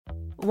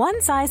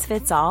One size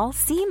fits all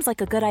seems like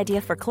a good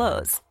idea for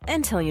clothes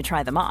until you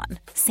try them on.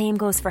 Same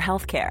goes for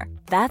healthcare.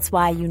 That's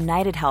why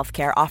United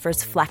Healthcare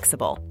offers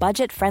flexible,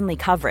 budget-friendly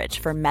coverage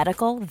for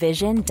medical,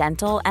 vision,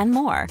 dental, and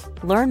more.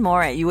 Learn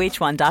more at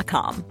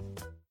uh1.com.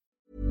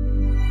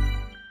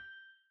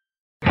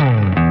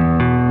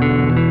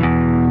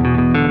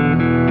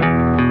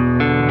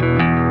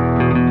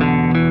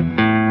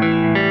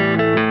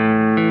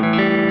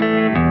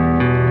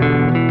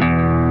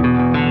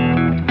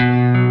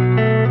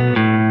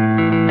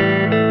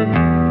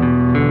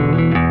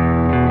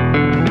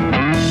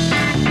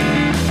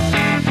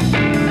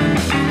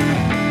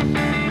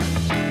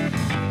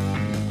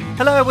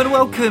 Hello and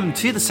welcome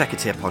to the Second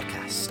Tier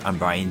Podcast. I'm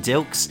Brian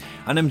Dilks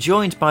and I'm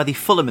joined by the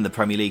Fulham in the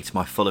Premier League to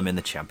my Fulham in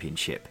the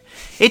Championship.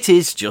 It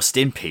is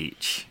Justin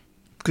Peach.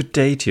 Good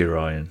day to you,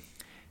 Ryan.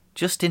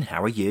 Justin,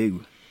 how are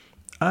you?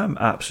 I'm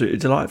absolutely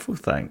delightful,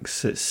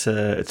 thanks.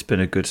 It's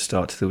been a good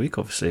start to the week,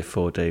 obviously a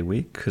 4-day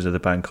week because of the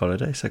bank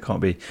holiday, so I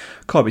can't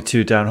be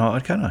too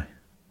downhearted, can I?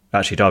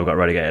 Actually, Derby got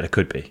relegated, I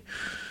could be.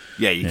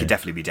 Yeah, you could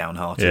definitely be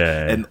downhearted.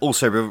 Yeah. And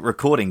also we're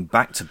recording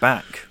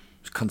back-to-back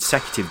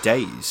consecutive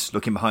days,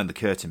 looking behind the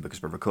curtain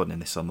because we're recording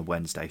this on the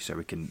Wednesday so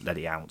we can let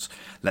the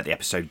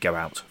episode go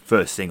out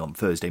first thing on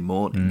Thursday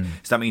morning.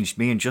 So that means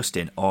me and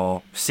Justin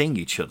are seeing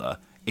each other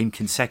in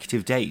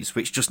consecutive days,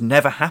 which just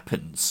never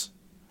happens.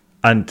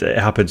 And it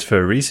happens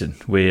for a reason.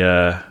 We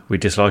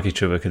dislike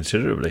each other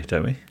considerably,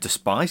 don't we?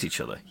 Despise each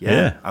other.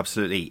 Yeah.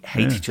 Absolutely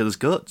hate each other's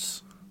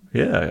guts.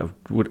 Yeah,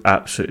 I would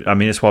absolutely. I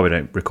mean, it's why we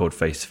don't record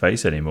face to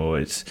face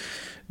anymore.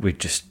 We'd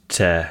just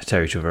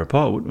tear each other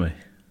apart, wouldn't we?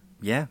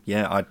 Yeah,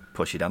 I'd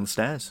push you down the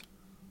stairs.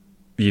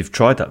 You've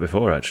tried that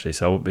before, actually,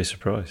 so I wouldn't be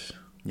surprised.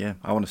 Yeah,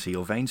 I want to see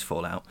your veins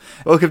fall out.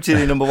 Welcome to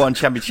the number one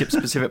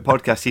Championship-specific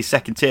podcast, the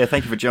Second Tier.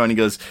 Thank you for joining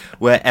us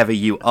wherever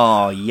you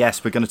are.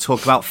 Yes, we're going to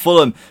talk about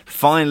Fulham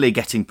finally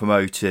getting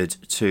promoted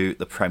to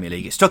the Premier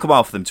League. It's took a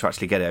while for them to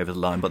actually get it over the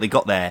line, but they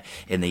got there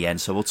in the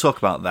end. So we'll talk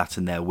about that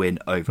and their win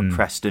over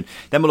Preston.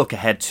 Then we'll look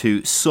ahead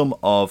to some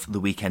of the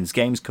weekend's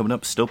games coming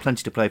up. Still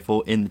plenty to play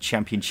for in the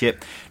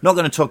Championship. Not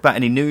going to talk about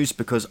any news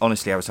because,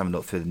 honestly, I was having a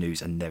look through the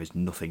news and there is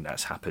nothing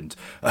that's happened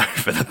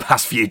over the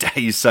past few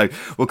days. So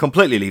we'll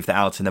completely leave that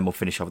out and then we'll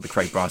finish off with the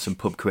Craig Bryson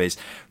pub quiz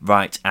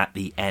right at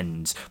the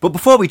end. But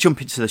before we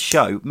jump into the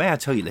show, may I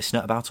tell you,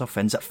 listener, about our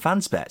friends at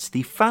Fansbet,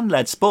 the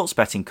fan-led sports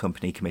betting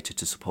company committed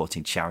to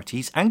supporting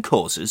charities and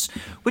causes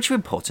which are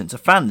important to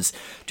fans.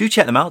 Do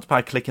check them out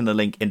by clicking the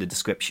link in the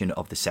description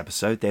of this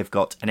episode. They've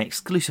got an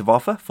exclusive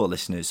offer for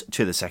listeners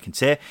to the Second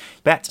Tier.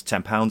 Bet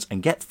 £10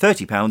 and get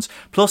 £30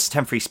 plus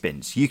 10 free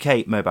spins.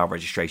 UK mobile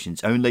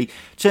registrations only.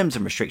 Terms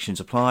and restrictions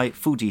apply.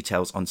 Full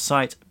details on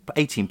site.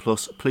 18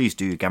 plus, please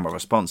do gamble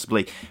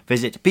responsibly.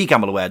 Visit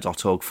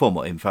begambleware.org for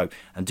more info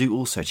and do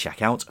also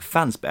check out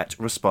Fansbet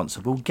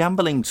responsible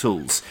gambling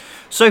tools.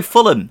 So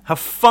Fulham have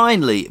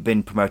finally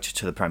been promoted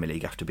to the Premier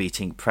League after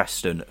beating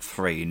Preston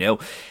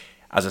 3-0.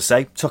 As I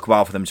say, took a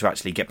while for them to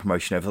actually get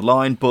promotion over the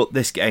line, but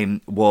this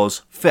game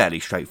was fairly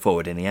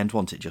straightforward in the end,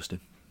 wasn't it, Justin?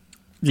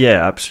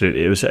 Yeah,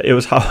 absolutely. It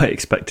was how I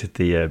expected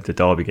the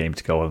Derby game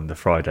to go on the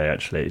Friday.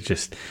 Actually, it's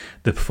just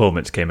the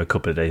performance came a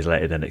couple of days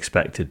later than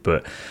expected,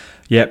 but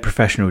yeah,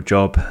 professional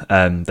job.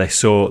 They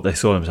saw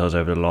themselves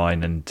over the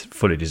line and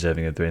fully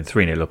deserving of doing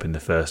 3-0 up in the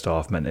first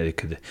half meant that they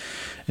could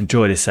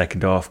enjoy the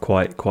second half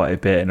quite a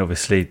bit, and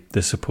obviously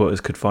the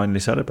supporters could finally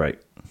celebrate.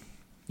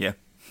 Yeah.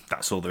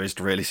 That's all there is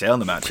to really say on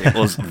the match. It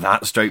was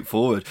that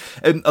straightforward.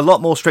 A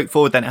lot more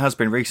straightforward than it has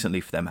been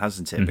recently for them,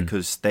 hasn't it?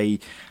 Because they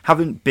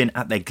haven't been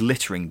at their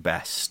glittering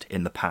best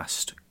in the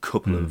past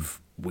couple of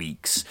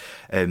weeks.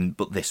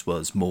 But this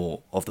was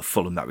more of the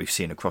Fulham that we've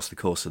seen across the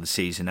course of the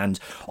season. And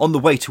on the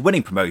way to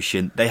winning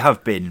promotion, they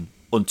have been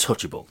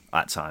untouchable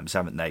at times,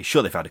 haven't they?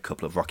 Sure, they've had a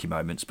couple of rocky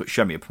moments, but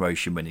show me a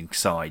promotion-winning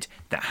side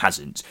that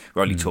hasn't.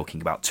 We're only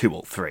talking about 2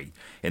 or 3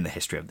 in the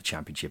history of the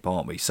Championship,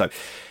 aren't we? So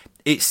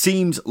it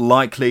seems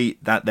likely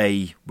that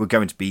they were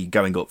going to be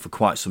going up for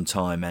quite some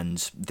time,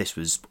 and this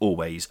was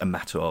always a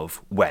matter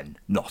of when,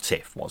 not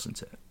if,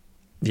 wasn't it?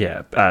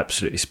 Yeah,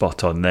 absolutely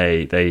spot on.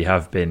 They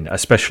have been,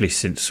 especially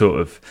since sort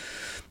of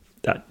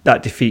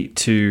that defeat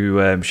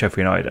to Sheffield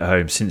United at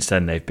home. Since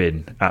then, they've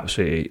been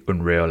absolutely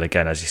unreal.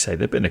 Again, as you say,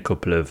 there've been a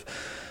couple of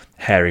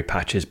hairy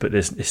patches, but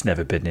it's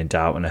never been in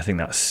doubt, and I think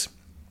that's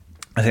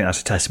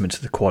a testament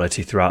to the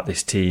quality throughout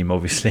this team.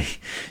 Obviously,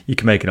 you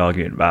can make an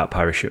argument about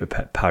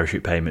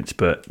parachute payments,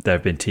 but there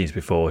have been teams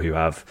before who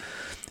have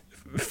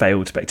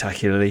failed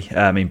spectacularly.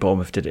 I mean,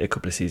 Bournemouth did it a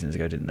couple of seasons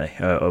ago, didn't they?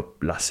 Or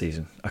last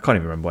season. I can't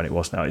even remember when it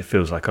was now. It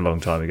feels like a long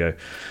time ago.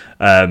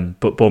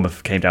 But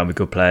Bournemouth came down with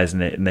good players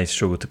and they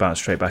struggled to bounce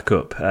straight back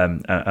up.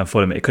 And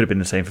Fulham, it could have been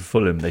the same for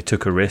Fulham. They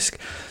took a risk.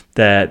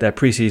 Their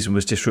pre-season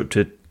was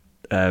disrupted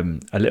a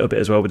little bit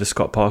as well with the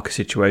Scott Parker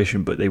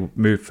situation, but they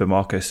moved for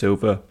Marco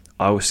Silva.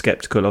 I was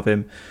sceptical of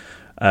him.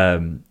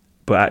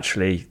 But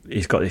actually,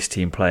 he's got this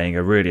team playing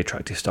a really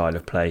attractive style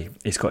of play.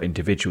 He's got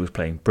individuals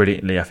playing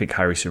brilliantly. I think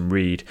Harrison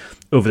Reed,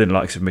 other than the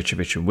likes of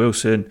Mitrovic and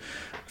Wilson,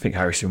 I think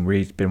Harrison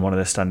Reed's been one of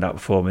the standout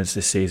performers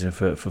this season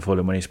for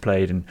Fulham when he's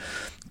played. And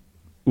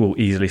will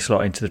easily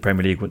slot into the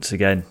Premier League once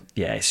again.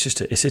 Yeah,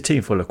 it's a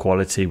team full of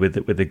quality with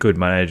a good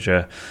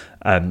manager.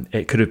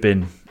 It could have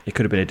been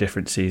a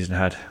different season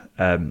had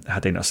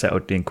they not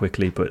settled in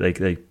quickly, but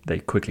they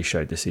quickly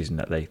showed this season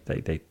that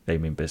they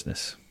mean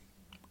business.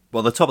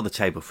 Well, the top of the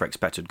table for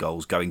expected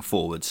goals going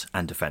forwards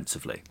and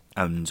defensively,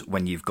 and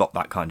when you've got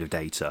that kind of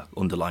data,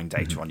 underlying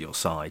data on your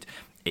side,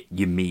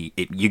 you're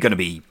going to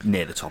be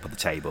near the top of the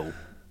table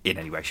in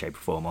any way, shape or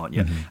form, aren't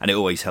you? And it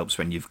always helps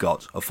when you've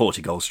got a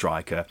 40-goal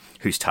striker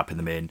who's tapping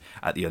them in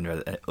at the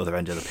other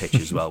end of the pitch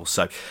as well.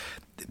 So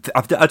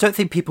I don't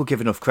think people give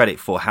enough credit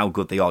for how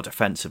good they are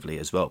defensively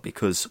as well,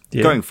 because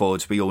going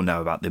forwards, we all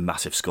know about the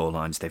massive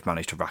scorelines they've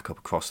managed to rack up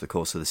across the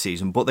course of the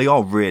season, but they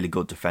are really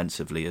good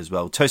defensively as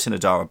well. Tosin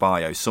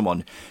Adarabioyo,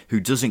 someone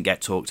who doesn't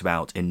get talked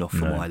about enough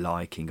for my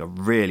liking, a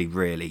really,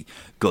 really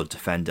good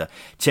defender.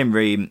 Tim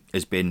Ream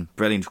has been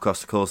brilliant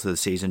across the course of the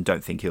season.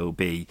 Don't think he'll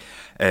be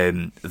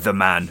the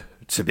man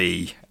to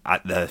be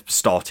at the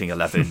starting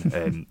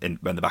 11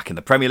 when they're back in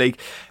the Premier League,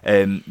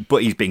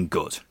 but he's been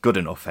good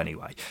enough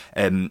anyway.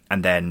 And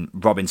then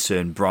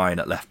Robinson, Bryan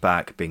at left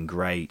back, been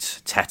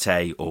great.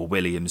 Tete or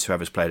Williams,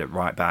 whoever's played at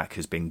right back,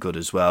 has been good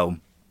as well.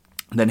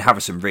 And then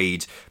Harrison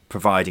Reed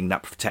providing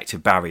that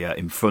protective barrier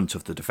in front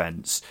of the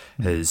defence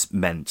has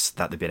meant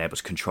that they've been able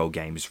to control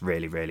games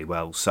really, really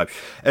well. So,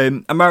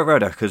 and Marek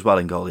Rodak as well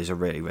in goal is a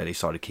really, really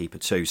solid keeper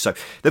too. So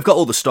they've got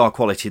all the star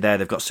quality there.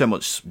 They've got so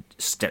much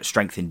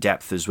strength in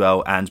depth as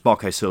well. And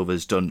Marco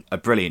Silva's done a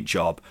brilliant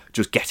job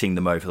just getting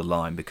them over the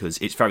line, because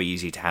it's very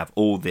easy to have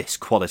all this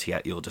quality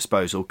at your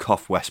disposal,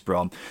 cough West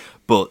Brom,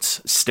 but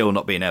still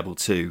not being able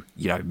to,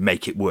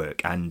 make it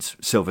work. And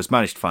Silva's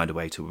managed to find a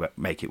way to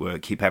make it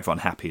work, keep everyone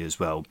happy as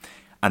well.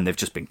 And they've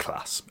just been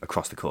class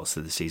across the course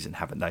of the season,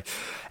 haven't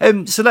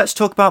they? So let's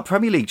talk about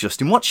Premier League,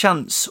 Justin. What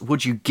chance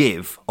would you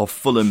give of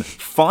Fulham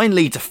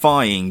finally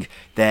defying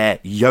their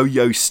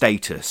yo-yo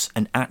status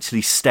and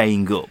actually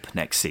staying up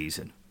next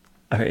season?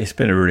 It's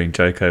been a running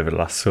joke over the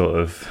last sort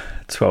of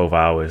 12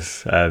 hours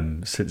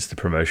since the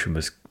promotion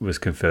was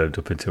confirmed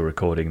up until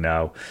recording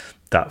now,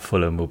 that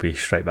Fulham will be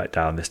straight back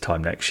down this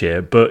time next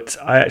year. But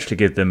I actually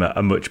give them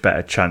a much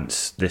better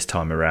chance this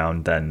time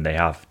around than they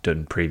have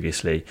done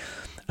previously.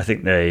 I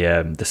think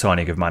the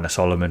signing of Manor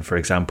Solomon, for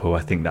example,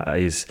 I think that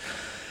is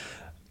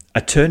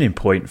a turning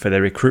point for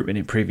their recruitment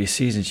in previous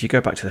seasons. You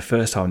go back to the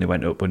first time they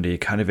went up under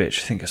Jukanovic,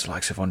 I think it's the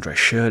likes of Andre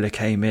Schürrle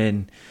came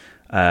in.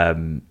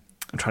 I'm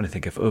trying to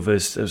think of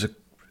others. There was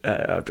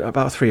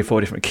about 3 or 4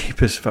 different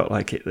keepers felt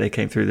like they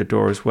came through the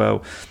door as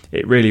well.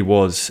 It really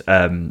was,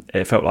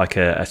 it felt like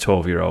a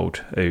 12-year-old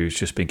who's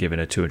just been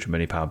given a £200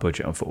 million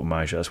budget on Football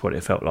Manager. That's what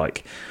it felt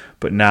like.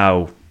 But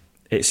now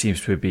it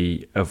seems to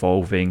be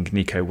evolving.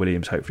 Nico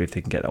Williams, hopefully, if they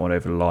can get that one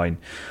over the line,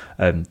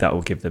 that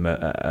will give them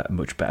a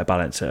much better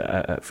balance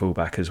at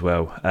fullback as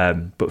well.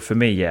 But for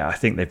me, I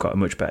think they've got a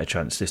much better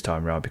chance this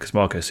time around, because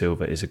Marco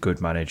Silva is a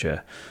good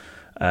manager,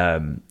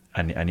 and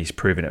he's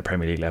proven at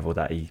Premier League level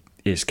that he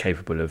is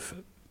capable of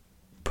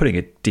putting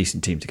a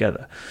decent team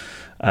together.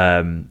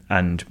 And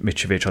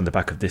Mitrovic on the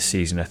back of this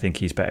season, I think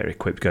he's better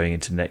equipped going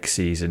into next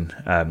season.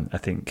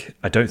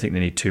 I don't think they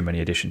need too many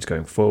additions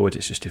going forward.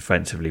 It's just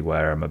defensively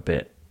where I'm a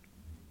bit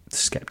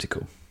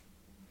sceptical.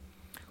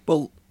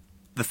 Well,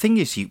 the thing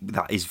is,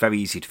 that is very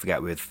easy to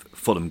forget with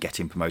Fulham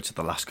getting promoted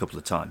the last couple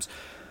of times.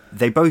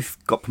 They both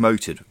got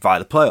promoted via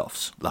the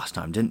playoffs last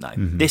time, didn't they?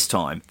 This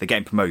time, they're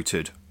getting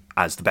promoted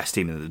as the best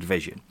team in the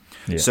division.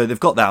 Yeah. So they've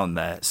got that on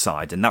their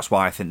side, and that's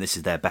why I think this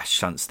is their best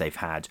chance they've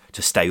had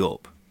to stay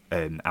up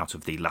out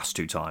of the last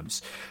 2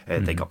 times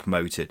they got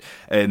promoted.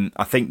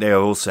 I think they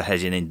are also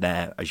heading in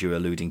there, as you were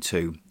alluding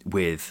to,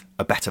 with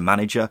a better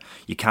manager.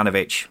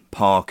 Jukanovic,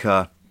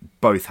 Parker,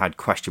 both had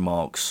question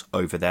marks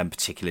over them,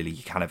 particularly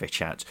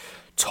Jukanovic at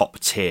top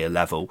tier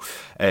level.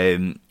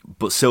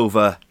 But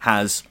Silva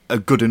has a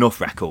good enough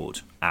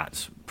record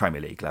at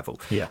Premier League level.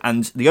 Yeah.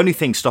 And the only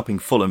thing stopping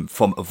Fulham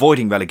from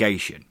avoiding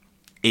relegation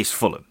is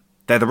Fulham.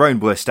 They're their own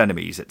worst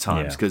enemies at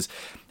times, because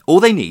all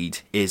they need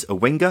is a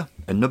winger,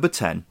 a number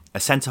 10, a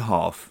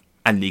centre-half,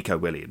 and Nico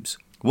Williams.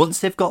 Once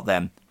they've got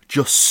them,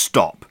 just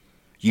stop.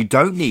 You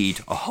don't need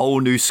a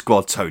whole new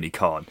squad, Tony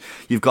Khan.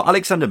 You've got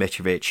Alexander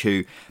Mitrovic,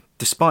 who,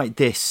 despite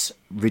this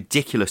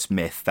ridiculous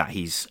myth that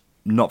he's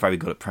not very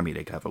good at Premier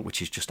League level,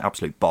 which is just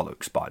absolute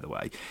bollocks, by the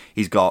way,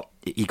 he got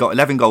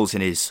 11 goals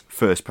in his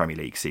first Premier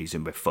League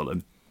season with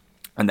Fulham.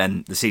 And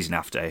then the season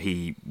after,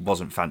 he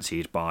wasn't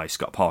fancied by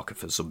Scott Parker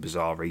for some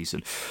bizarre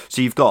reason.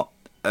 So you've got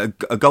a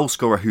goal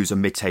scorer who's a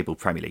mid-table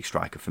Premier League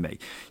striker for me.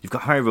 You've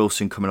got Harry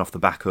Wilson coming off the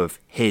back of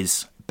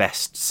his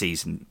best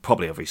season,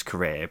 probably of his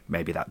career,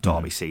 maybe that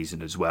Derby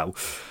season as well.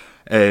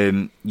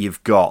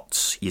 You've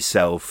got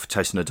yourself,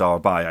 Tosin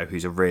Adarabioyo,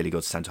 who's a really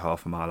good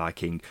centre-half for my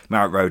liking.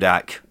 Marek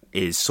Rodak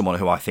is someone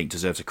who I think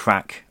deserves a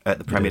crack at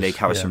the Premier League.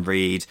 Harrison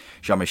Reed,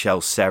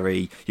 Jean-Michel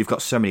Seri. You've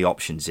got so many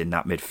options in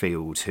that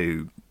midfield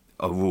who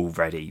are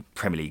already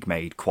Premier League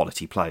made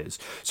quality players.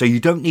 So you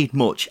don't need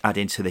much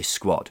added to this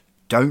squad.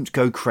 Don't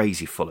go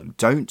crazy, Fulham.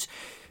 Don't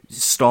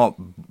start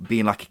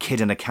being like a kid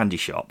in a candy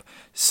shop,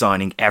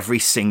 signing every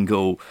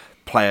single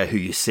player who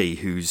you see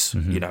who's,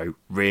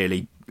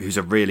 who's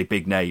a really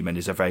big name and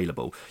is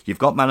available. You've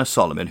got Manor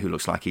Solomon, who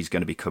looks like he's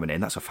going to be coming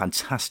in. That's a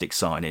fantastic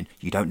signing.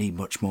 You don't need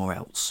much more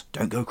else.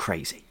 Don't go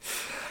crazy.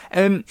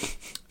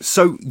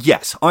 So,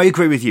 yes, I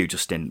agree with you,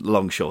 Justin,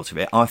 long short of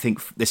it. I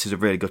think this is a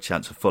really good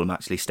chance of Fulham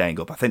actually staying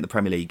up. I think the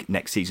Premier League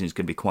next season is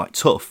going to be quite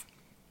tough,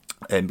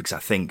 because I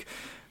think,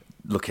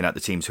 looking at the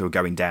teams who are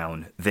going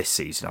down this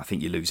season, I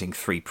think you're losing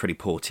 3 pretty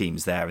poor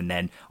teams there, and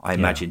then I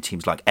imagine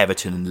teams like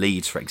Everton and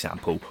Leeds, for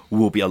example,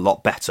 will be a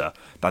lot better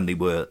than they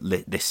were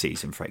this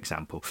season, for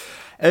example.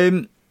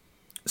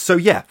 So,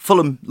 yeah,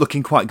 Fulham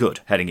looking quite good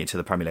heading into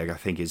the Premier League, I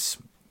think, is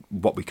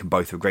what we can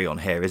both agree on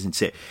here,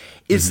 isn't it?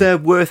 Is there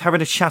worth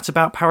having a chat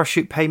about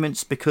parachute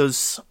payments?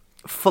 Because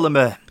Fulham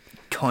are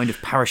kind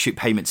of parachute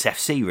payments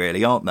FC,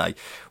 really, aren't they?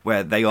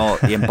 Where they are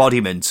the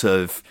embodiment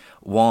of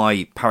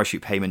why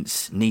parachute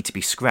payments need to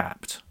be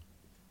scrapped.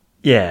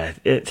 Yeah,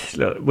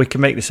 look, we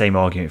can make the same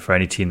argument for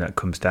any team that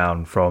comes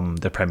down from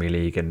the Premier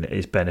League and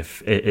is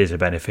a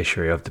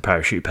beneficiary of the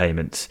parachute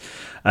payments.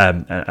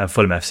 And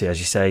Fulham FC, as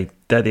you say,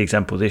 they're the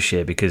example this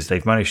year because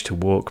they've managed to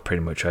walk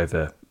pretty much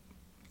over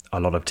a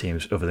lot of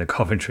teams other than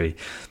Coventry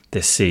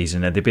this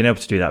season, and they've been able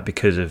to do that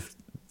because of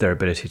their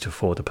ability to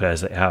afford the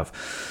players they have.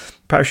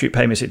 Parachute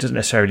payments, it doesn't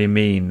necessarily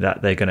mean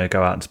that they're going to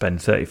go out and spend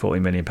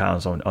 30-40 million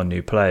pounds on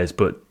new players,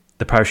 but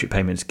the parachute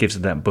payments gives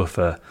them that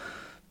buffer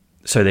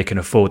so they can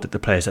afford the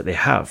players that they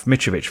have.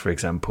 Mitrovic, for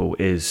example,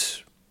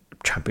 is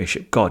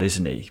Championship god,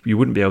 isn't he? You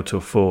wouldn't be able to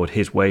afford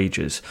his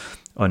wages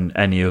on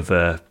any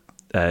other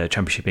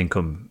Championship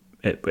income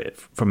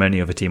from any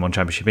other team on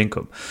Championship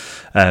income.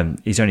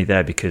 He's only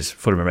there because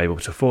Fulham are able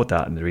to afford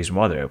that, and the reason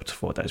why they're able to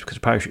afford that is because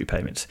of parachute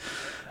payments.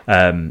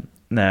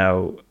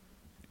 Now,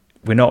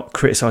 we're not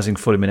criticising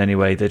Fulham in any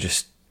way, they're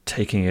just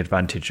taking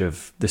advantage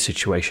of the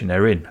situation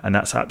they're in, and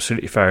that's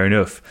absolutely fair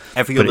enough.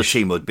 Every other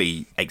team would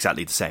be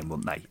exactly the same,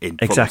 wouldn't they, in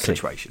Fulham's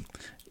situation?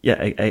 Yeah,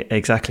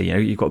 exactly. You know,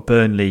 you've got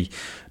Burnley,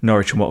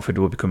 Norwich and Watford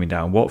will be coming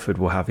down. Watford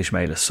will have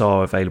Ismaila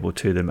Sarr available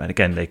to them, and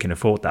again, they can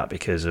afford that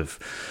because of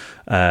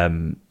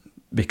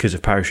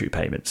parachute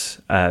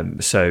payments.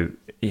 So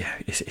yeah,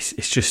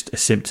 it's just a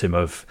symptom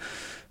of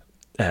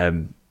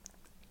a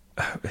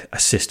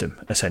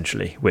system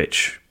essentially,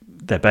 which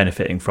they're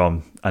benefiting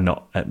from, and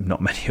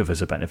not many of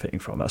us are benefiting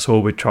from. That's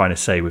all we're trying to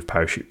say with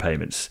parachute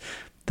payments.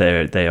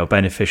 They are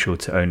beneficial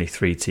to only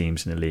 3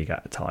 teams in the league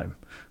at a time,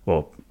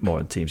 or more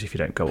than teams if you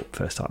don't go up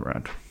first time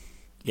around.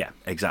 Yeah,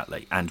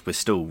 exactly. And we've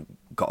still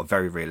got a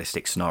very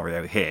realistic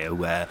scenario here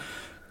where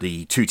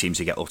the 2 teams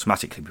who get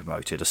automatically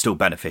promoted are still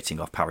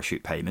benefiting off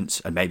parachute payments,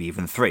 and maybe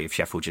even 3 if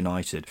Sheffield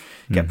United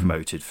get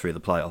promoted through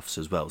the playoffs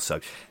as well. So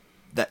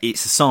that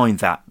it's a sign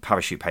that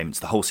parachute payments,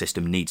 the whole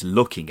system, needs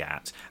looking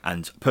at,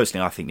 and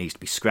personally I think needs to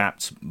be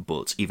scrapped,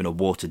 but even a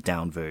watered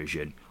down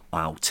version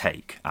I'll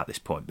take at this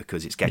point,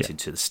 because it's getting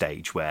to the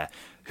stage where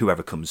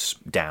whoever comes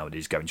down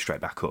is going straight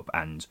back up,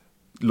 and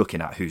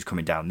looking at who's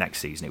coming down next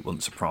season, it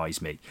wouldn't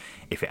surprise me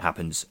if it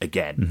happens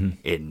again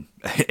in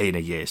a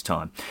year's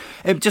time.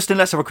 Justin,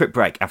 let's have a quick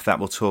break. After that,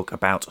 we'll talk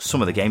about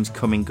some of the games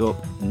coming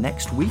up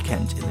next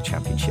weekend in the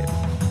Championship.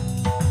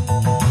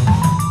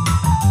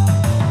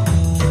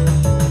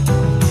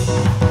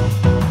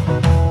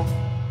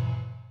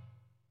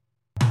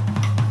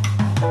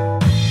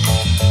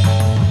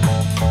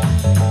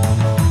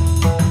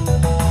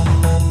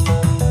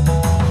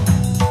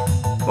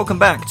 Welcome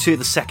back to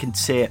the Second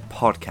Tier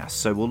podcast.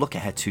 So we'll look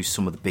ahead to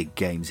some of the big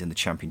games in the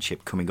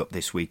Championship coming up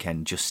this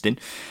weekend, Justin.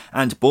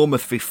 And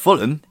Bournemouth v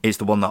Fulham is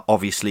the one that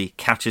obviously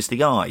catches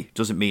the eye.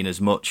 Doesn't mean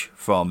as much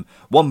from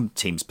one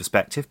team's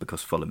perspective,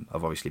 because Fulham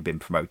have obviously been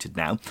promoted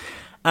now.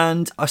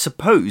 And I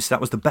suppose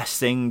that was the best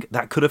thing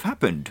that could have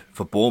happened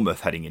for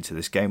Bournemouth heading into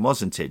this game,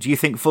 wasn't it? Do you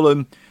think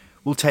Fulham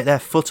will take their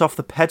foot off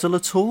the pedal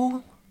at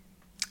all?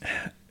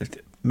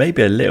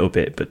 Maybe a little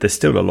bit, but there's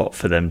still a lot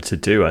for them to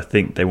do. I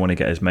think they want to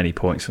get as many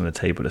points on the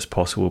table as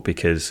possible,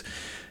 because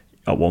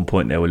at one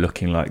point they were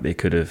looking like they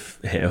could have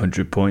hit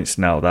 100 points.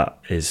 Now that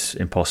is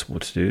impossible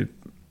to do.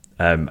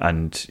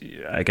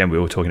 And again, we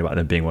were talking about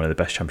them being one of the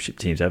best Championship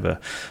teams ever.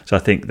 So I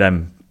think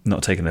them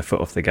not taking their foot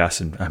off the gas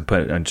and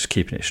just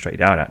keeping it straight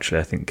down,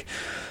 actually, I think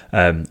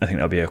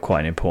that'll be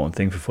quite an important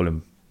thing for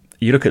Fulham.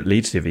 You look at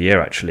Leeds the other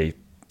year, actually,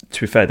 to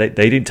be fair, they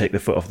didn't take the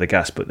foot off the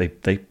gas, but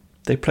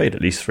they played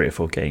at least 3 or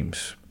 4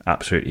 games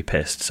absolutely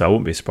pissed, so I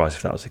wouldn't be surprised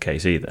if that was the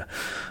case either.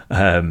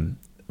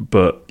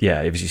 But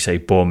yeah, as you say,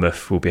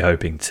 Bournemouth will be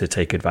hoping to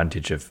take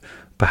advantage of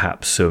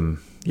perhaps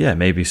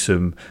maybe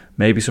some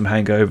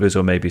hangovers,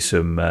 or maybe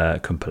some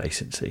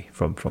complacency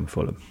from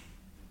Fulham.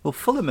 Well,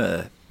 Fulham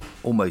are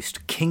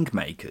almost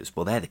kingmakers.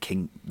 Well, they're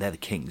the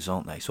kings,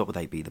 aren't they? So what would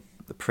they be?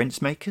 The prince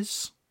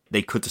makers?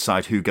 They could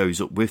decide who goes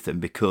up with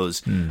them,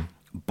 because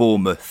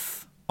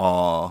Bournemouth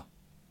are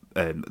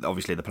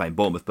obviously they're playing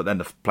Bournemouth, but then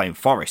they're playing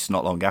Forest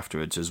not long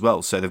afterwards as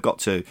well. So they've got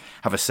to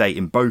have a say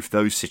in both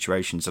those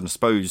situations. And I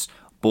suppose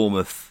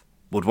Bournemouth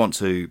would want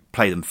to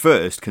play them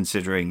first,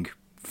 considering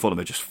Fulham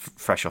are just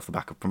fresh off the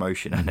back of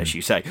promotion, and as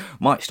you say,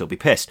 might still be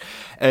pissed.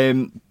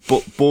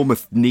 But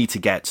Bournemouth need to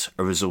get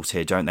a result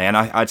here, don't they? And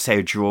I'd say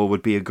a draw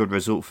would be a good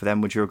result for them.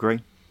 Would you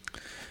agree?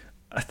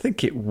 I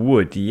think it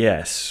would,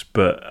 yes,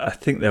 but I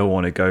think they'll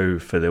want to go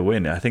for the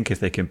win. I think if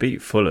they can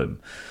beat Fulham,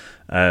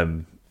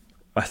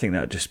 I think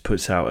that just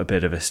puts out a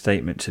bit of a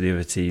statement to the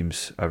other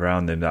teams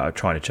around them that are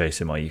trying to chase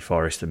them, i.e.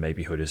 Forest and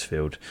maybe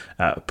Huddersfield,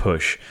 at a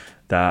push,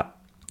 that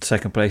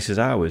second place is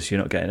ours. You're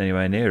not getting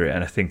anywhere near it.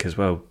 And I think as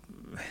well,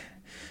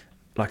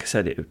 like I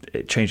said,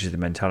 it changes the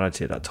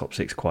mentality of that top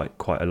six quite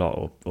a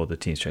lot, or the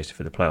teams chasing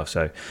for the playoffs.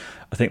 So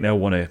I think they'll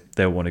want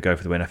to go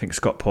for the win. I think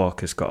Scott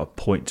Parker's got a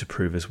point to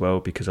prove as well,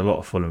 because a lot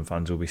of Fulham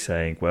fans will be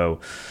saying, well,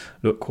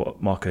 look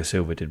what Marco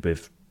Silva did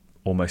with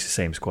almost the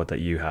same squad that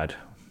you had,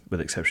 with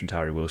the exception to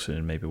Harry Wilson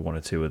and maybe one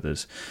or two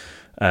others.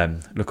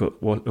 Look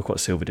what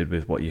Silva did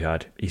with what you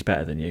had. He's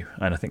better than you,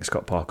 and I think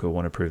Scott Parker will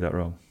want to prove that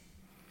wrong.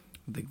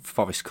 I think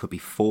Forest could be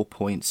 4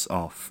 points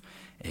off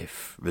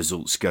if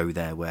results go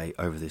their way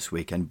over this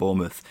weekend.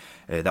 Bournemouth,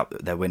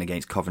 their win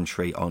against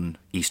Coventry on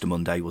Easter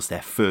Monday was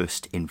their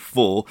first in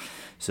 4,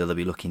 so they'll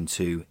be looking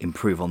to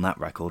improve on that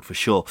record for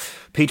sure.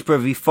 Peterborough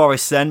v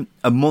Forest then,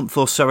 a month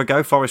or so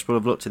ago, Forest would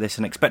have looked at this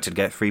and expected to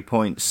get 3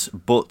 points,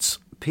 but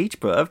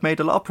Peterborough have made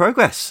a lot of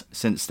progress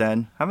since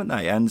then, haven't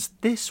they? And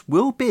this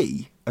will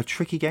be a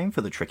tricky game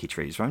for the Tricky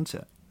Trees, won't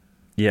it?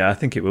 Yeah, I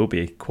think it will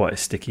be quite a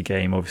sticky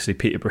game. Obviously,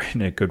 Peterborough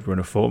in a good run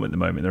of form at the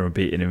moment. They're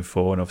unbeaten in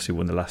 4 and obviously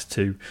won the last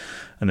 2.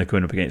 And they're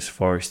going up against a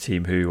Forest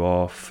team who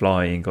are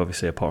flying,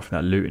 obviously, apart from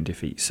that Luton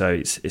defeat. So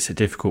it's a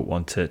difficult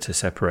one to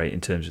separate in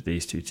terms of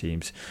these two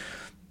teams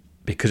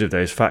because of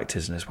those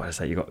factors. And as well as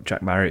that, you've got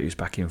Jack Marriott, who's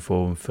back in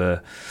form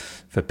for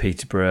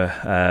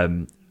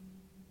Peterborough.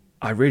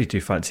 I really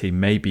do fancy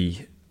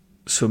maybe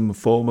some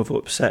form of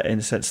upset in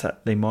the sense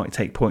that they might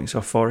take points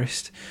off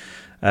Forest,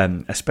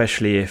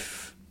 especially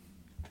if...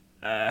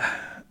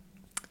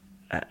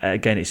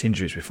 again, it's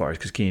injuries with Forest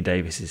because Keenan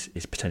Davis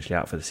is potentially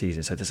out for the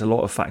season. So there's a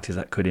lot of factors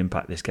that could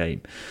impact this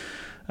game.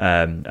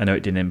 I know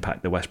it didn't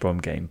impact the West Brom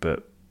game,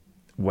 but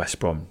West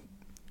Brom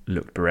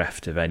looked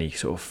bereft of any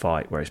sort of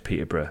fight, whereas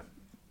Peterborough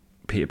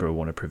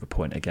want to prove a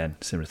point again,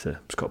 similar to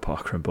Scott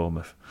Parker and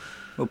Bournemouth.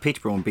 Well,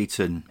 Peterborough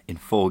unbeaten in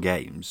 4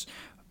 games.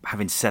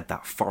 Having said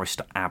that,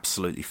 Forest are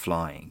absolutely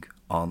flying,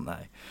 aren't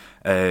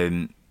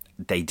they?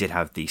 They did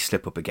have the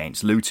slip-up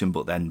against Luton,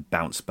 but then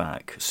bounced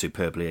back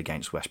superbly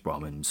against West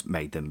Brom and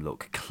made them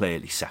look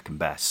clearly second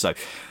best. So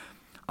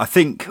I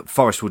think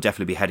Forest will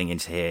definitely be heading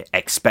into here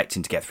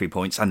expecting to get 3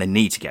 points, and they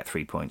need to get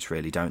 3 points,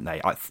 really, don't they?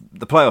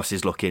 The playoffs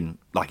is looking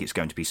like it's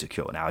going to be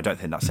secure now. I don't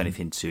think that's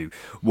anything to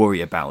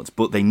worry about,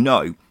 but they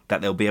know that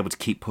they'll be able to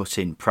keep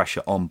putting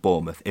pressure on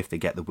Bournemouth if they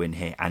get the win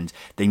here, and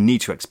they need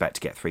to expect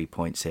to get 3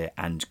 points here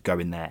and go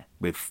in there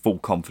with full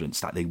confidence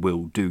that they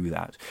will do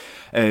that.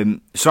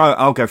 So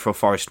I'll go for a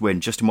Forest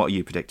win. Justin, what are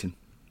you predicting?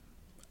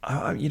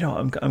 I'm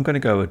going to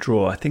go a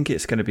draw. I think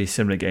it's going to be a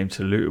similar game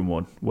to the Luton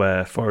one,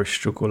 where Forest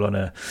struggle on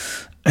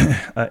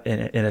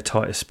in a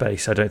tighter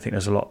space. I don't think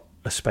there's a lot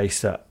of space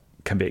that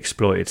can be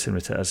exploited,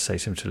 similar to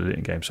the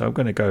Luton game. So I'm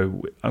going to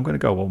go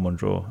 1-1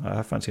 draw.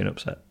 I fancy an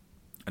upset.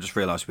 I just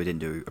realised we didn't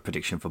do a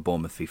prediction for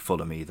Bournemouth v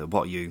Fulham either.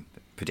 What are you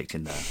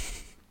predicting there?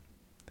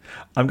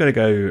 I'm going to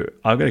go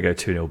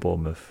 2-0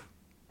 Bournemouth.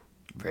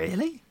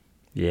 Really?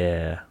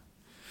 Yeah.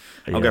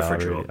 I'll go for a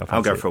draw.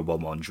 I'll go for a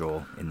 1-1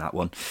 draw in that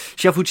one.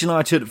 Sheffield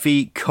United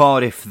v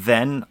Cardiff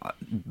then.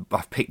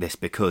 I've picked this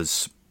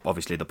because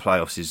obviously the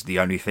playoffs is the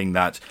only thing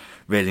that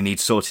really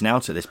needs sorting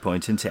out at this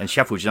point, isn't it? And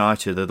Sheffield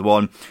United are the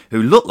one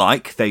who look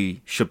like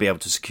they should be able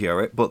to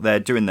secure it, but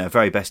they're doing their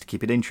very best to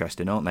keep it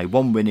interesting, aren't they?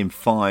 1 win in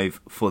 5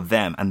 for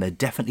them, and they're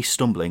definitely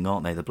stumbling,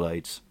 aren't they, the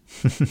Blades?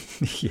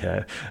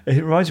 Yeah.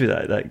 It reminds me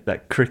of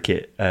that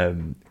cricket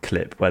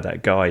clip where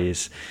that guy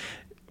is...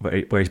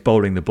 where he's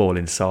bowling the ball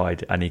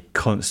inside and he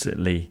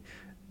constantly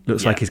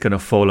looks like he's going to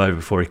fall over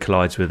before he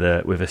collides with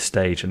a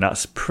stage, and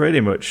that's pretty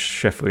much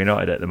Sheffield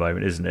United at the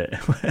moment, isn't it?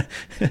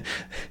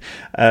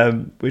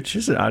 Which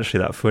isn't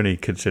actually that funny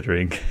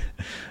considering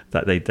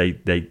that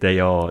they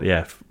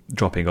are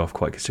dropping off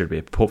quite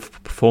considerably.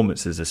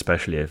 Performances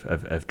especially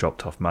have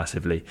dropped off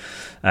massively.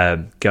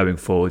 Going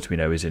forwards, we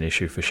know is an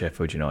issue for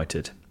Sheffield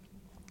United.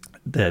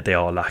 They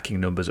are lacking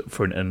numbers up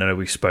front, and I know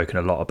we've spoken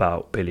a lot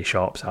about Billy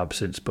Sharp's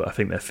absence, but I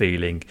think they're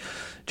feeling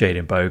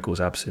Jayden Bogle's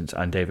absence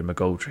and David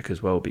McGoldrick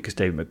as well, because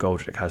David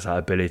McGoldrick has that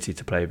ability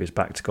to play with his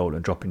back to goal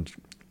and drop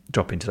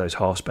into those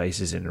half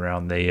spaces in and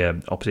around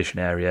the opposition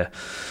area,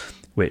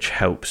 which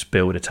helps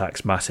build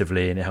attacks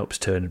massively, and it helps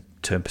turn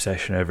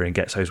possession over and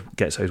gets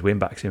those win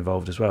backs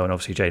involved as well. And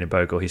obviously Jayden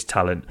Bogle, his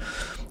talent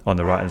on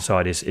the right hand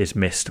side is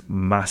missed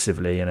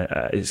massively, and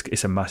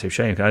it's a massive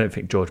shame. I don't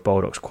think George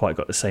Baldock's quite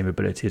got the same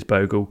ability as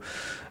Bogle.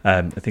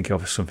 I think he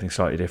offers something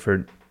slightly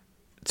different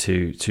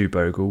to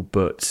Bogle,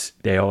 but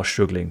they are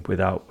struggling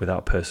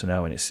without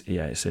personnel, and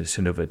it's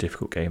another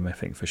difficult game, I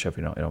think, for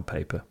Sheffield United on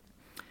paper.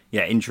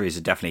 Yeah, injuries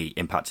are definitely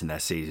impacting their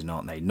season,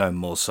 aren't they? No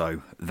more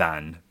so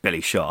than Billy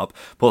Sharp.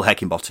 Paul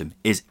Heckingbottom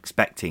is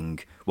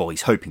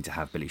he's hoping to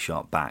have Billy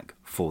Sharp back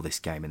for this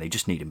game, and they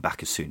just need him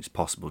back as soon as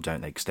possible,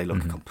 don't they? Because they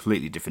look a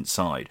completely different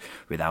side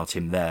without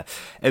him there.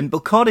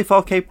 But Cardiff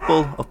are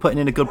capable of putting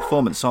in a good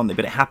performance, aren't they?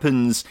 But it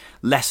happens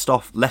less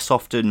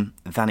often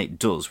than it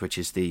does, which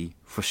is the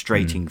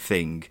frustrating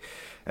thing.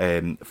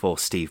 for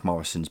Steve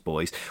Morrison's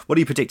boys. What are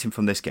you predicting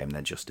from this game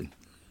then, Justin?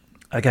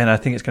 Again, I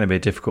think it's going to be a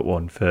difficult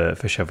one for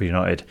Sheffield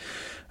United.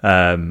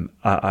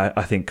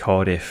 I think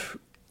Cardiff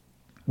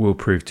will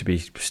prove to be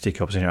sticky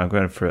opposition. I'm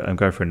going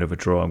for another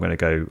draw. I'm going to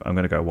go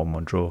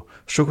 1-1 draw.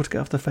 Struggled to get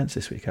off the fence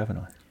this week, haven't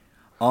I?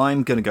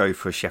 I'm going to go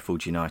for a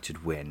Sheffield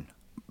United win.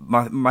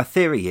 My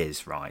theory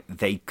is, right,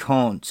 they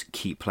can't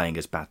keep playing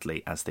as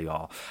badly as they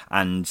are.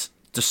 And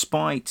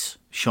despite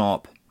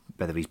Sharp,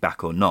 whether he's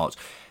back or not,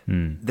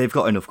 they've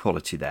got enough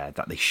quality there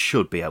that they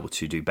should be able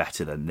to do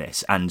better than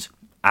this. And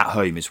at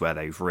home is where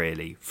they've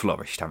really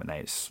flourished, haven't they?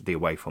 It's the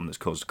away form that's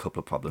caused a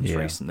couple of problems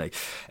recently.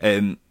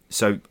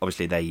 So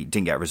obviously they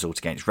didn't get a result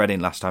against Reading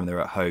last time they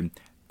were at home.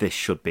 This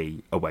should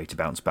be a way to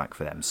bounce back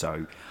for them.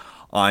 So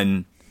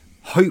I'm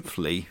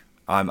hopeful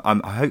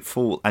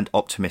and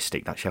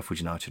optimistic that Sheffield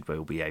United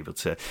will be able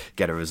to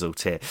get a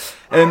result here.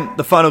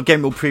 The final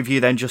game we'll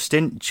preview then,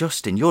 Justin.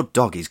 Justin, your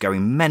dog is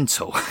going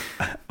mental.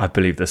 I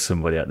believe there's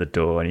somebody at the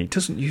door, and he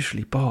doesn't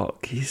usually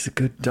bark. He's a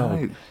good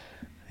dog. No.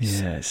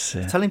 Yes.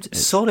 Tell him to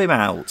sort him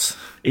out.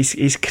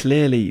 He's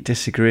clearly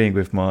disagreeing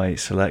with my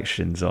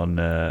selections on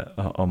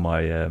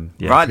my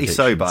rightly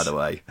so, by the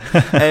way.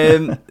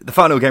 The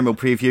final game we'll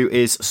preview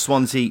is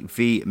Swansea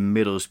v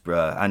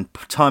Middlesbrough, and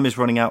time is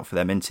running out for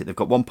them, isn't it? They've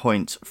got 1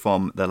 point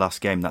from their last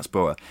game. That's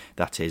Borough.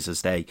 That is,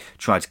 as they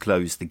try to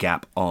close the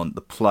gap on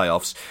the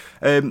playoffs.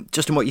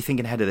 Justin, what are you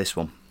thinking ahead of this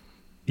one?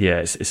 Yeah,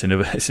 it's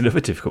another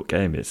difficult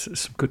game. It's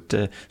some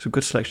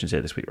good selections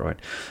here this week, right?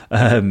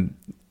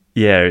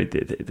 Yeah,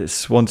 the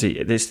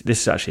Swansea. This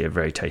is actually a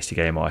very tasty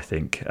game, I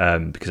think,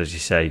 because as you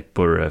say,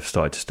 Borough have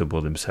started to stumble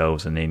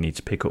themselves, and they need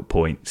to pick up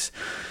points.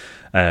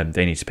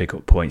 They need to pick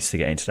up points to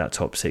get into that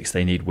top six.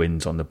 They need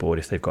wins on the board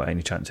if they've got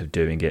any chance of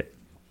doing it.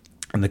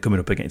 And they're coming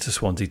up against a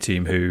Swansea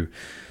team who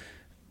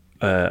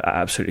are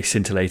absolutely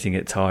scintillating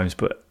at times,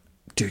 but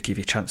do give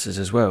you chances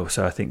as well.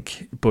 So I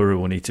think Borough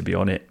will need to be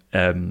on it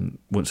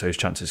once those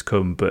chances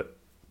come. But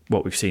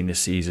what we've seen this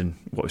season,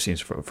 what we've seen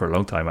for a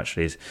long time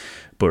actually, is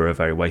Borough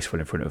very wasteful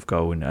in front of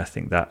goal, and I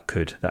think that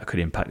could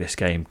impact this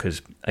game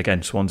because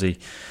again, Swansea,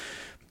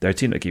 they're a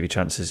team that give you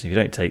chances. If you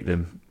don't take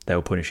them,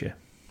 they'll punish you.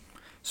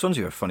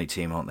 Swansea are a funny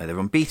team, aren't they? They're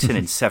unbeaten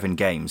in 7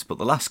 games, but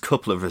the last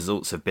couple of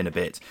results have been a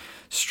bit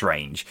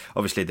strange.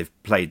 Obviously,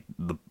 they've played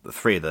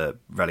 3 of the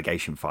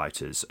relegation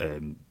fighters.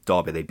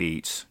 Derby they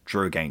beat,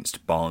 drew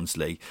against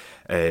Barnsley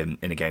in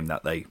a game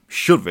that they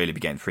should really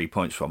be getting 3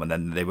 points from, and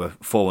then they were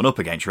 4-1 up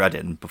against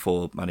Reading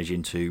before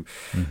managing to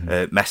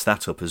mess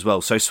that up as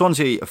well. So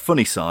Swansea, a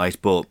funny side,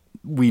 but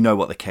we know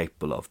what they're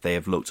capable of. They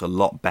have looked a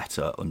lot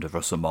better under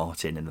Russell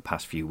Martin in the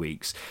past few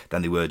weeks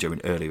than they were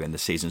doing earlier in the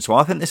season. So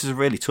I think this is a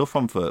really tough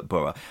one for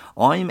Borough.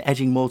 I'm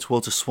edging more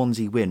towards a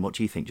Swansea win. What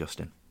do you think,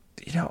 Justin?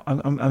 You know,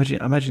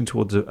 I'm edging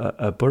towards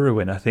a Borough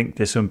win. I think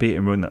this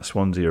unbeaten run that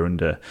Swansea are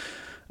under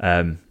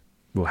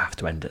will have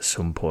to end at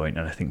some point,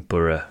 and I think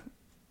Borough,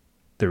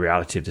 the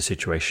reality of the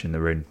situation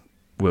they're in,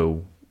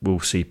 will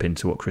seep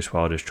into what Chris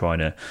Wilder's trying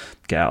to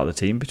get out of the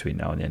team between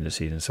now and the end of the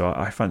season. So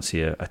I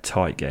fancy a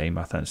tight game.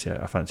 I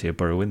fancy a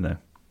Borough win, though.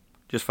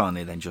 Just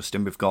finally then,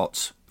 Justin, we've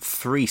got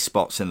 3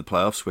 spots in the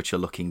playoffs which are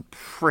looking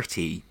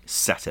pretty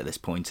set at this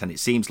point, and it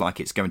seems like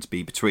it's going to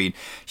be between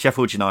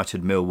Sheffield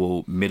United,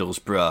 Millwall,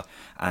 Middlesbrough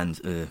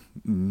and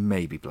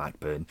maybe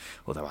Blackburn,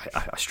 although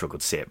I struggle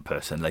to see it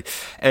personally.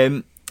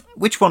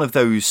 Which one of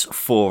those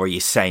 4 are you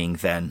saying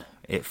then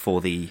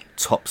for the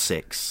top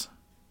 6?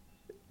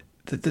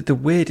 The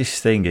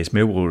weirdest thing is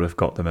Millwall have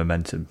got the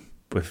momentum.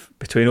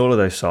 Between all of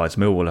those sides,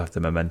 Millwall have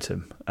the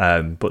momentum,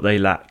 but they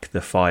lack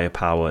the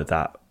firepower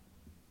that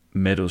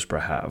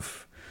Middlesbrough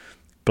have.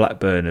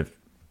 Blackburn have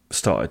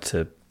started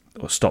to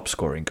stop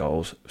scoring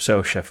goals, so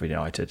have Sheffield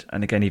United,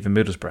 and again even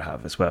Middlesbrough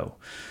have as well.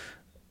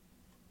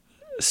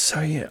 So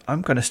yeah,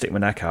 I'm going to stick my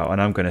neck out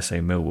and I'm going to say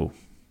Millwall.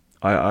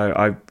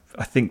 I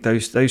think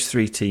those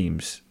 3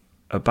 teams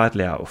are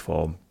badly out of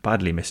form,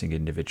 badly missing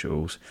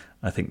individuals.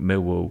 I think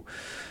Millwall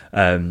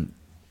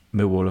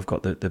have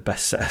got the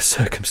best set of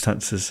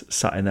circumstances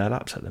sat in their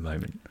laps at the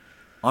moment.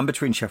 I'm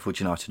between Sheffield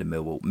United and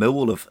Millwall.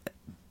 Millwall have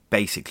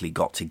basically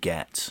got to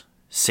get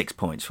 6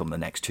 points from the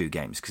next 2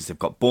 games because they've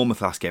got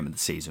Bournemouth last game of the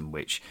season,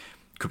 which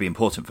could be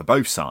important for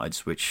both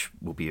sides, which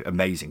will be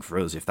amazing for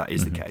us if that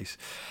is the case.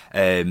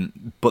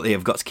 But they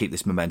have got to keep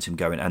this momentum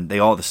going, and they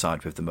are the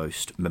side with the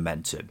most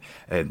momentum.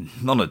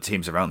 None of the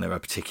teams around there are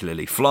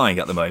particularly flying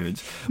at the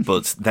moment,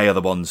 but they are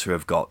the ones who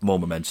have got more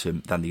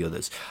momentum than the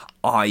others.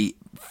 I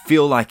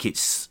feel like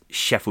it's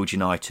Sheffield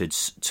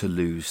United's to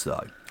lose,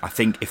 though. I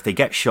think if they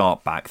get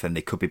Sharp back, then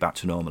they could be back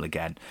to normal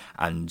again,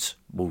 and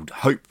will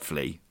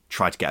hopefully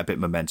try to get a bit of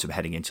momentum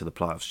heading into the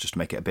playoffs just to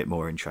make it a bit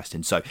more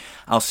interesting. So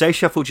I'll say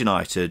Sheffield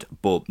United,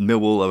 but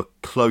Millwall are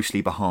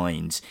closely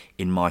behind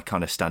in my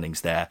kind of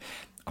standings there.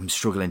 I'm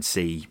struggling to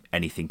see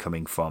anything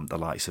coming from the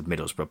likes of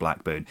Middlesbrough,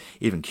 Blackburn.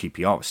 Even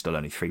QPR is still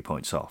only 3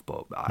 points off,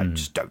 but I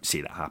just don't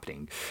see that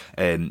happening.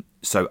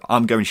 So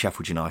I'm going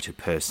Sheffield United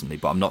personally,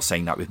 but I'm not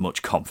saying that with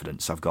much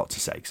confidence, I've got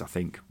to say, because I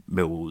think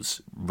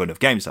Millwall's run of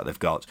games that they've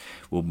got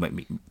will make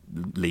me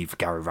leave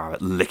Gary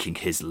Rowett licking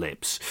his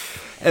lips.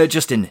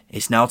 Justin,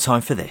 it's now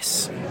time for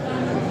this.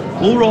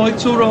 All right.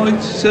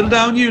 Settle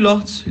down, you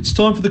lot. It's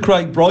time for the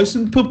Craig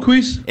Bryson pub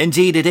quiz.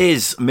 Indeed it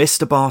is,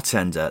 Mr.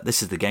 Bartender.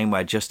 This is the game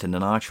where Justin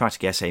and I try to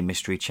guess a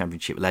mystery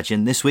championship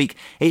legend. This week,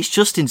 it's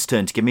Justin's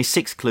turn to give me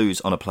 6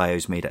 clues on a player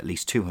who's made at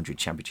least 200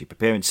 championship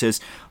appearances.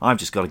 I've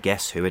just got to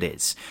guess who it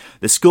is.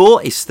 The score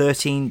is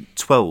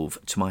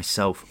 13-12 to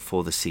myself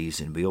for the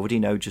season. We already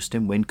know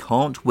Justin Wynn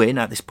can't win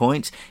at this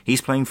point.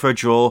 He's playing for a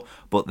draw,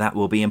 but that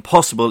will be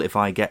impossible if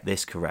I get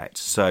this correct.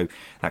 So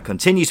that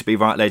continues to be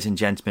right, ladies and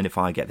gentlemen. If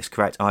I get this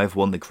correct, I've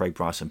won the Craig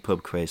Bryson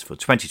pub quiz for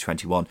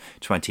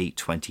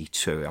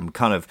 2021-2022. I'm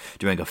kind of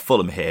doing a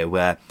Fulham here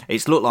where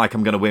it's looked like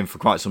I'm going to win for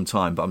quite some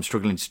time, but I'm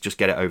struggling to just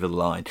get it over the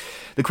line.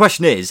 The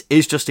question is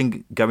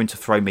Justin going to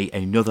throw me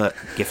another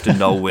gift of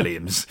Noel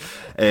Williams?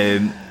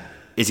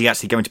 Is he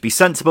actually going to be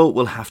sensible?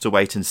 We'll have to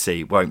wait and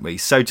see, won't we?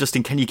 So,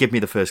 Justin, can you give me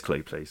the first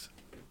clue, please?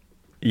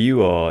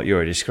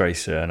 You're a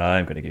disgrace, sir, and I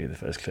am going to give you the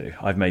first clue.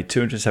 I've made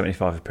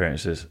 275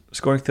 appearances,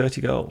 scoring 30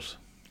 goals.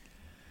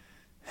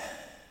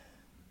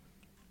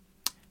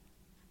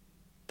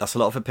 That's a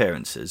lot of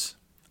appearances.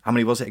 How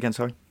many was it again,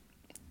 sorry?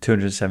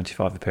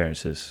 275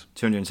 appearanres.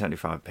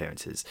 275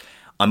 appearances.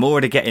 I'm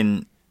already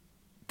getting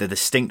the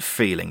distinct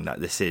feeling that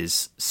this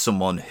is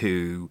someone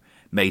who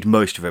made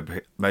most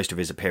of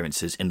his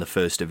appearances in the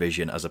First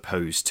Division as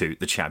opposed to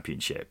the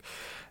Championship.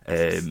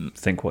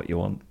 Think what you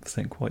want.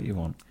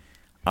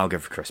 I'll go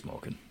for Chris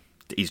Morgan.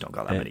 He's not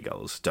got that many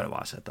goals. Don't know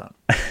why I said that.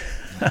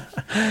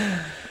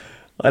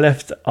 I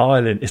left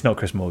Ireland. It's not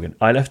Chris Morgan.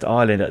 I left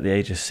Ireland at the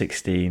age of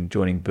 16,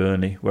 joining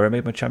Burnley, where I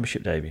made my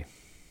Championship debut.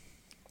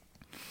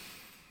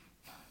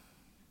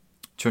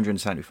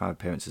 275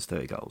 appearances,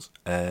 30 goals.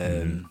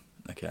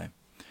 Okay.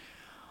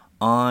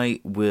 I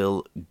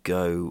will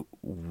go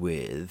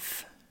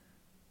with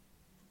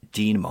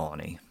Dean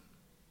Marney.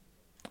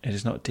 It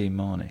is not Dean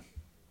Marney.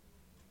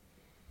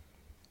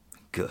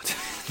 Good.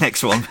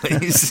 Next one,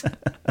 please.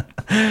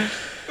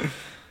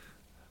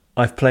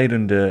 I've played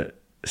under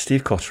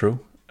Steve Cotterill,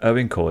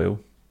 Owen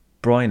Coyle,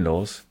 Brian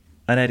Laws,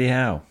 and Eddie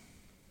Howe.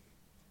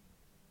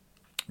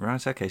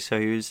 Right, okay, so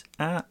he was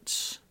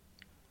at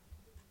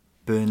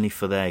Burnley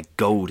for their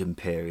golden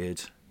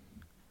period.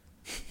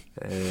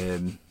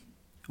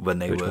 When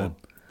they were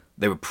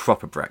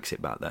proper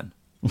Brexit back then.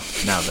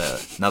 Now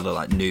they're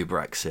like new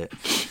Brexit.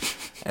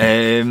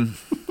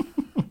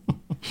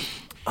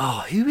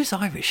 Who was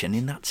Irish and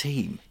in that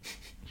team?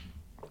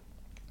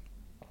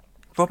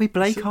 Robbie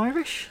Blake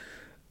Irish?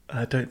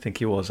 I don't think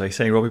he was. Are you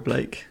saying Robbie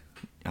Blake?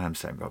 I'm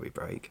saying Robbie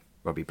Blake.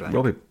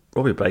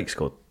 Robbie Blake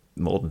scored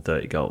more than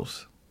 30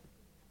 goals.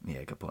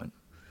 Yeah, good point.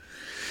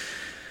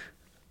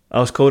 I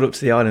was called up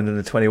to the Ireland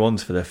under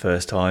 21s for their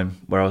first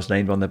time, where I was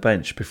named on the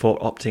bench before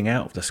opting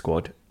out of the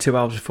squad 2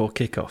 hours before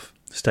kick-off,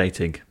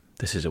 stating,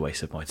 "This is a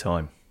waste of my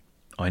time.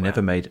 I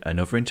never made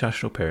another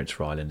international appearance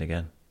for Ireland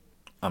again."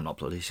 I'm not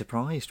bloody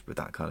surprised with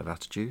that kind of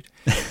attitude.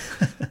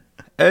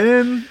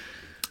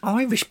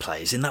 Irish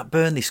players in that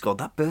Burnley squad.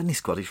 That Burnley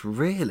squad is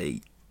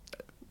really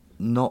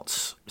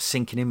not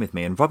sinking in with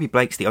me. And Robbie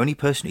Blake's the only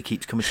person who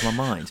keeps coming to my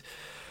mind.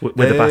 With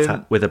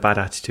a bad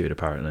attitude,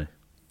 apparently.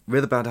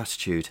 With a bad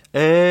attitude.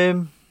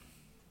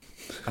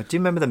 I do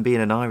remember them being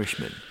an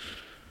Irishman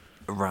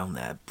around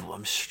there, but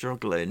I'm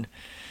struggling.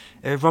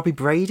 Robbie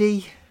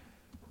Brady?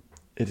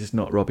 It is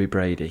not Robbie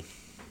Brady.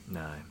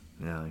 No.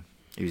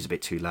 He was a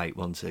bit too late,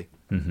 wasn't he?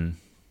 Mm-hmm.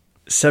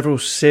 Several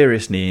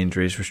serious knee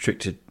injuries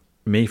restricted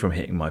me from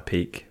hitting my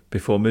peak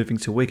before moving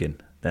to Wigan,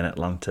 then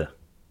Atlanta.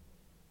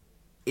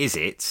 Is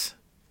it?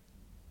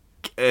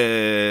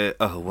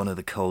 One of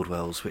the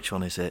Caldwells. Which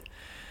one is it?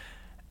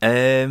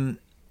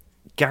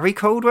 Gary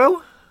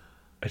Caldwell?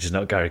 It is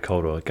not Gary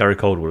Caldwell. Gary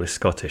Caldwell is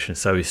Scottish, and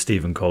so is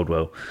Stephen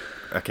Caldwell.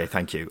 Okay,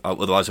 thank you.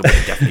 Otherwise, I would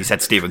have definitely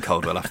said Stephen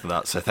Caldwell after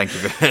that. So thank you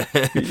for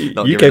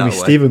not you giving gave that me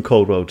away. Stephen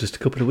Caldwell just a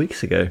couple of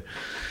weeks ago.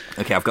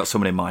 Okay, I've got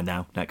someone in mind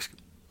now. Next.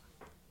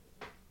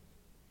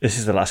 This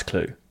is the last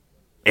clue.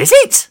 Is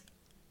it?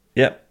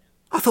 Yep.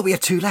 I thought we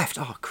had 2 left.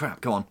 Oh, crap.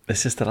 Go on.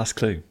 This is the last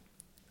clue.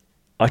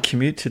 I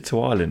commuted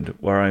to Ireland,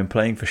 where I am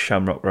playing for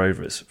Shamrock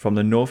Rovers, from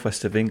the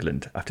northwest of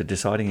England after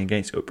deciding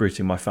against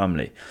uprooting my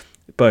family.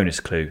 Bonus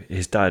clue,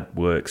 his dad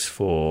works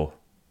for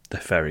the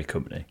ferry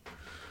company.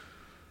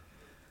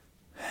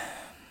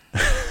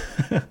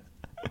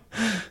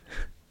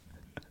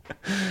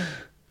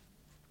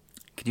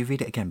 Could you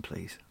read it again,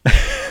 please?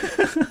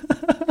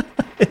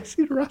 He's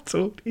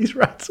rattled.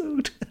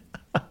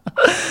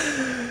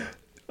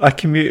 I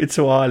commuted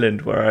to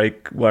Ireland,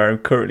 where I'm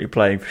currently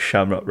playing for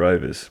Shamrock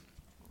Rovers.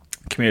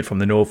 Commuted from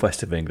the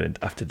northwest of England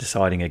after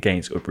deciding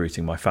against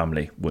uprooting my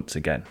family once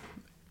again.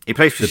 He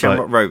plays for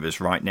Shamrock Rovers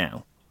right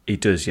now. He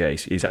does, yeah.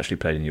 He's actually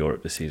played in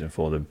Europe this season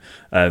for them.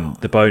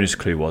 The bonus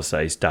clue was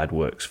that his dad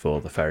works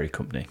for the ferry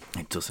company.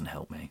 It doesn't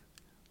help me.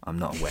 I'm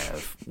not aware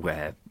of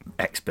where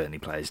ex-Burnley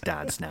players'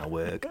 dads now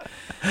work.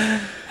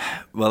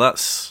 Well,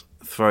 that's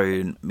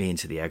thrown me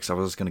into the eggs. I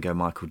was going to go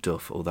Michael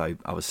Duff, although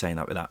I was saying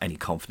that without any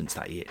confidence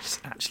that he is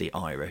actually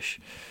Irish.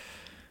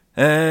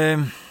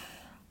 I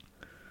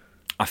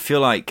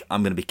feel like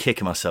I'm going to be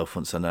kicking myself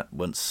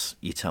once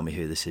you tell me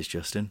who this is,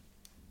 Justin.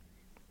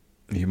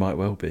 You might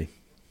well be.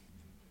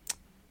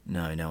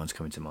 No one's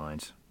coming to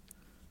mind.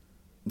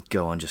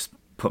 Go on, just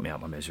put me out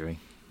of my misery.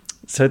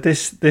 So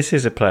this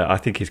is a player I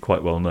think he's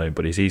quite well known,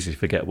 but he's easily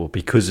forgettable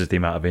because of the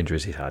amount of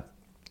injuries he's had.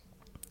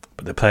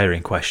 But the player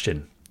in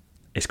question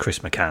is Chris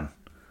McCann.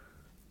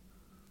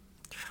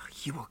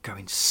 You are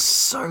going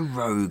so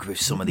rogue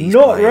with some of these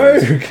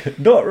players.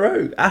 Not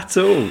rogue at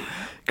all.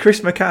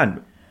 Chris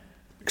McCann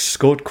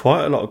scored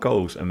quite a lot of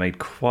goals and made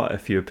quite a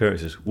few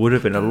appearances. Would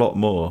have been a lot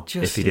more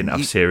if he didn't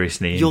have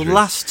serious knee injuries. Your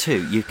last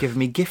two, you've given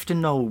me Gifton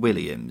Noel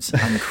Williams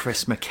and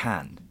Chris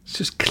McCann. It's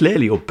just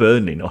clearly your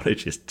Burnley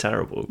knowledge is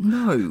terrible.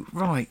 No,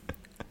 right.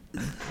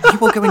 You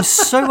are going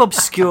so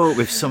obscure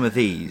with some of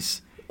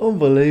these.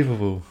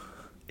 Unbelievable.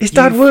 His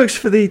dad works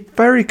for the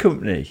ferry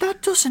company.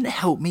 That doesn't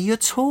help me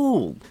at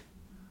all.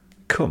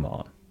 Come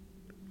on.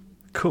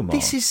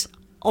 This is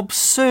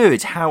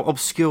absurd how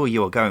obscure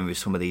you are going with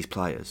some of these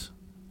players.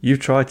 You've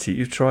tried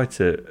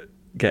to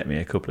get me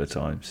a couple of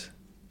times.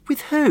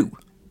 With who?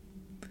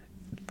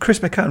 Chris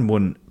McCann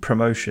won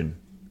promotion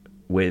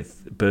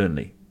with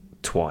Burnley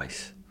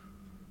twice.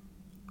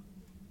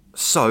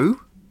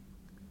 So?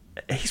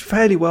 He's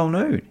fairly well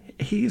known.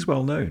 He is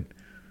well known.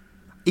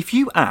 If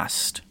you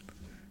asked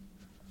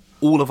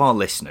all of our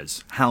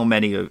listeners how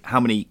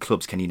many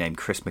clubs can you name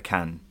Chris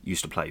McCann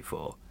used to play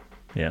for?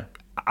 Yeah.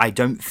 I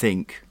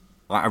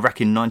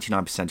reckon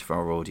 99% of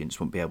our audience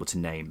wouldn't be able to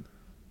name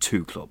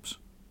 2 clubs.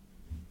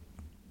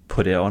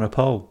 Put it on a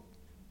poll.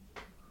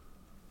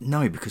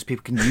 No, because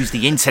people can use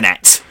the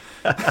internet.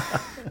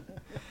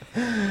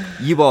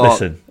 You are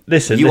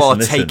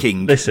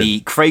taking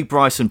the Craig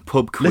Bryson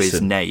pub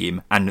quiz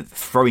name and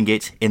throwing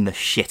it in the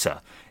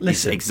shitter.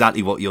 Is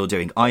exactly what you're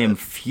doing. I am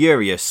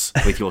furious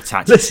with your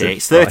tactics here.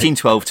 It's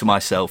 13-12 to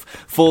myself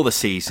for the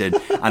season,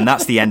 and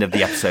that's the end of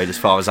the episode as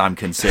far as I'm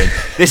concerned.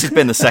 This has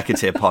been the Second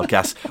Tier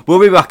Podcast.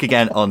 We'll be back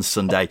again on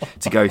Sunday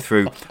to go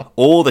through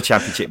all the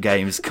Championship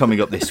games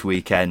coming up this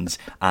weekend,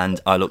 and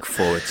I look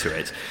forward to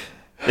it.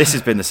 This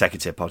has been the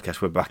Second Tier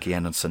Podcast. We're back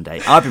again on Sunday.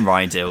 I've been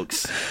Ryan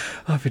Dilks.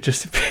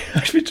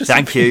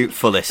 Thank you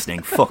for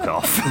listening. Fuck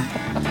off.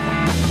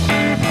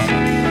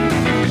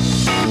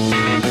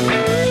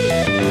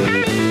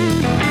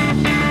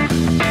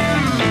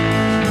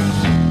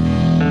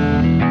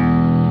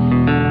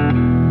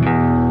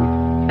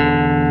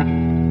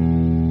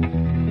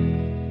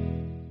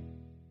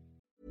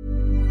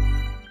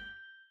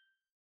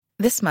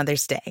 This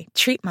Mother's Day,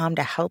 treat mom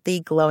to healthy,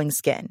 glowing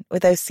skin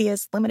with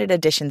Osea's limited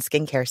edition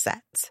skincare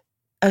sets.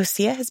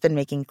 Osea has been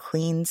making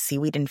clean,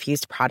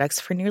 seaweed-infused products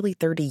for nearly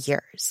 30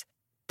 years.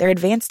 Their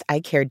advanced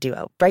eye care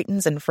duo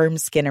brightens and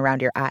firms skin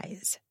around your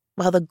eyes,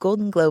 while the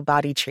Golden Glow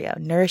Body Trio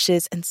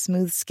nourishes and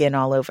smooths skin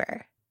all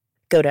over.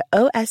 Go to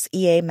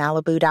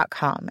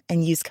OSEAMalibu.com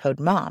and use code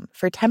MOM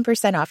for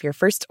 10% off your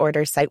first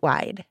order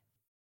site-wide.